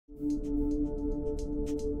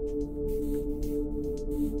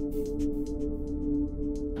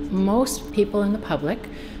Most people in the public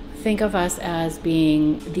think of us as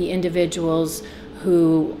being the individuals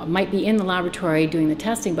who might be in the laboratory doing the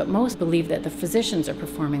testing, but most believe that the physicians are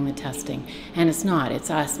performing the testing, and it's not.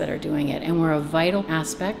 It's us that are doing it, and we're a vital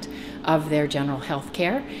aspect of their general health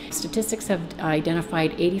care. Statistics have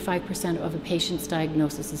identified 85% of a patient's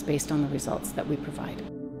diagnosis is based on the results that we provide.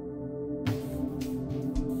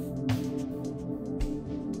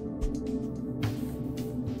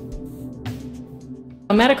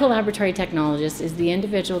 A medical laboratory technologist is the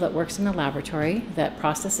individual that works in the laboratory that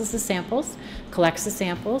processes the samples, collects the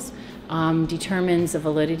samples, determines the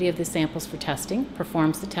validity of the samples for testing,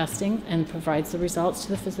 performs the testing, and provides the results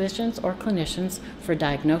to the physicians or clinicians for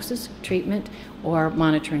diagnosis, treatment, or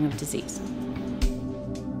monitoring of disease.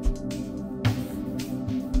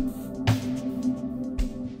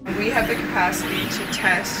 We have the capacity to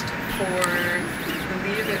test for, I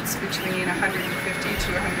believe it's between 150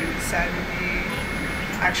 to 170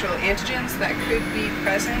 actual antigens that could be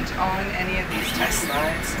present on any of these test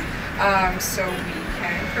slides. So we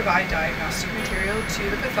can provide diagnostic material to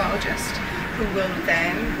the pathologist, who will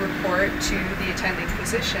then report to the attending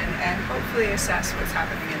physician and hopefully assess what's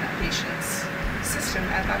happening in that patient's system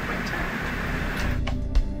at that point in time.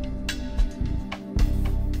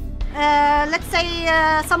 Let's say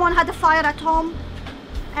someone had a fire at home,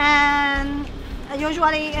 and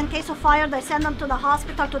usually in case of fire they send them to the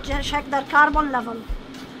hospital to check their carbon level.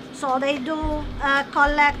 So they do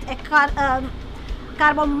collect a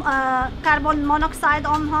carbon monoxide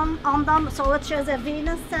on them, so which is a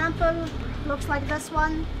venous sample, looks like this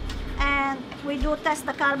one, and we do test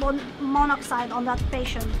the carbon monoxide on that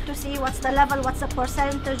patient to see what's the level, what's the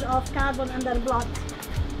percentage of carbon in their blood.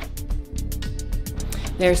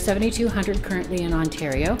 There's 7,200 currently in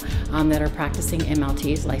Ontario that are practicing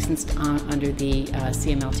MLTs licensed under the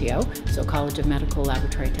CMLTO, so College of Medical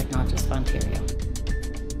Laboratory Technologists of Ontario.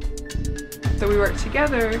 So we work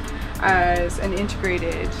together as an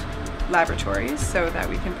integrated laboratory so that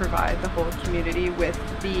we can provide the whole community with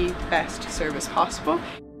the best service possible.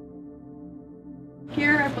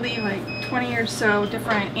 Here I believe like 20 or so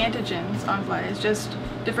different antigens on blood. It's just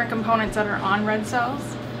different components that are on red cells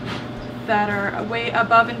that are way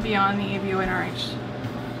above and beyond the ABO and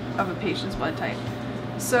RH of a patient's blood type.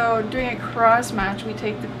 So doing a cross match, we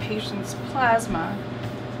take the patient's plasma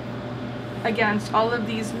against all of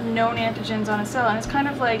these known antigens on a cell, and it's kind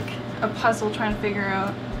of like a puzzle trying to figure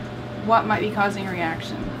out what might be causing a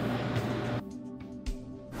reaction.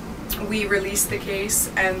 We release the case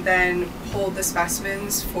and then hold the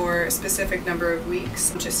specimens for a specific number of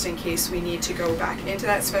weeks, just in case we need to go back into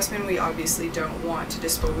that specimen. We obviously don't want to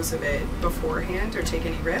dispose of it beforehand or take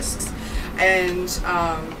any risks. And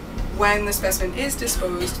when the specimen is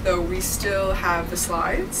disposed, though, we still have the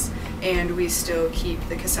slides and we still keep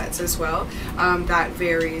the cassettes as well. That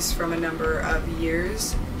varies from a number of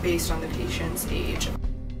years based on the patient's age.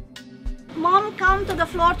 Mom come to the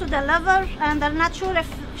floor to deliver and they're not sure if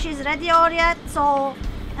she's ready or yet, so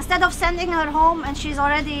instead of sending her home and she's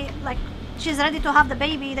ready to have the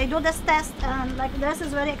baby, they do this test, and like this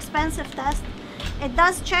is very expensive test. It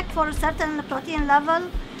does check for a certain protein level.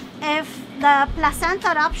 If the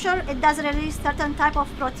placenta rupture, it does release certain type of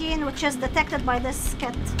protein which is detected by this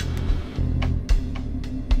kit.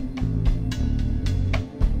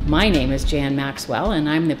 My name is Jan Maxwell, and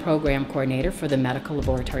I'm the program coordinator for the Medical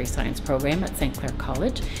Laboratory Science program at St. Clair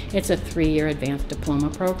College. It's a 3-year advanced diploma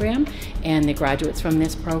program, and the graduates from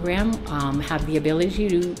this program have the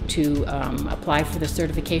ability to apply for the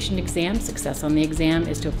certification exam. Success on the exam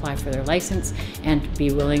is to apply for their license and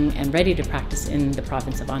be willing and ready to practice in the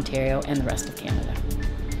province of Ontario and the rest of Canada.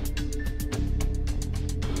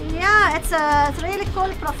 Yeah, it's a really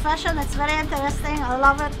cool profession. It's very interesting. I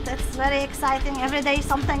love it. It's very exciting. Every day you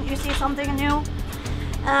see something new.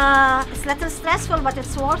 It's a little stressful, but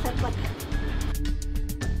it's worth it.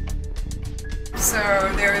 So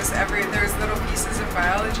there's little pieces of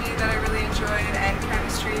biology that I really enjoyed, and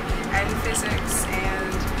chemistry and physics,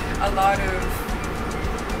 and a lot of,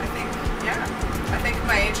 I think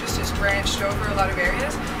my interest just branched over a lot of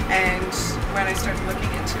areas, and when I started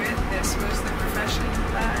looking into it, this was the profession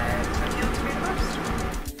that appealed to me the most.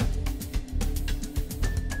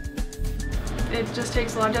 It just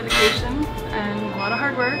takes a lot of dedication and a lot of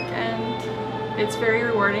hard work, and it's very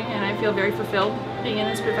rewarding, and I feel very fulfilled being in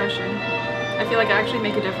this profession. I feel like I actually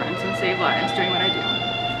make a difference and save lives doing what I do.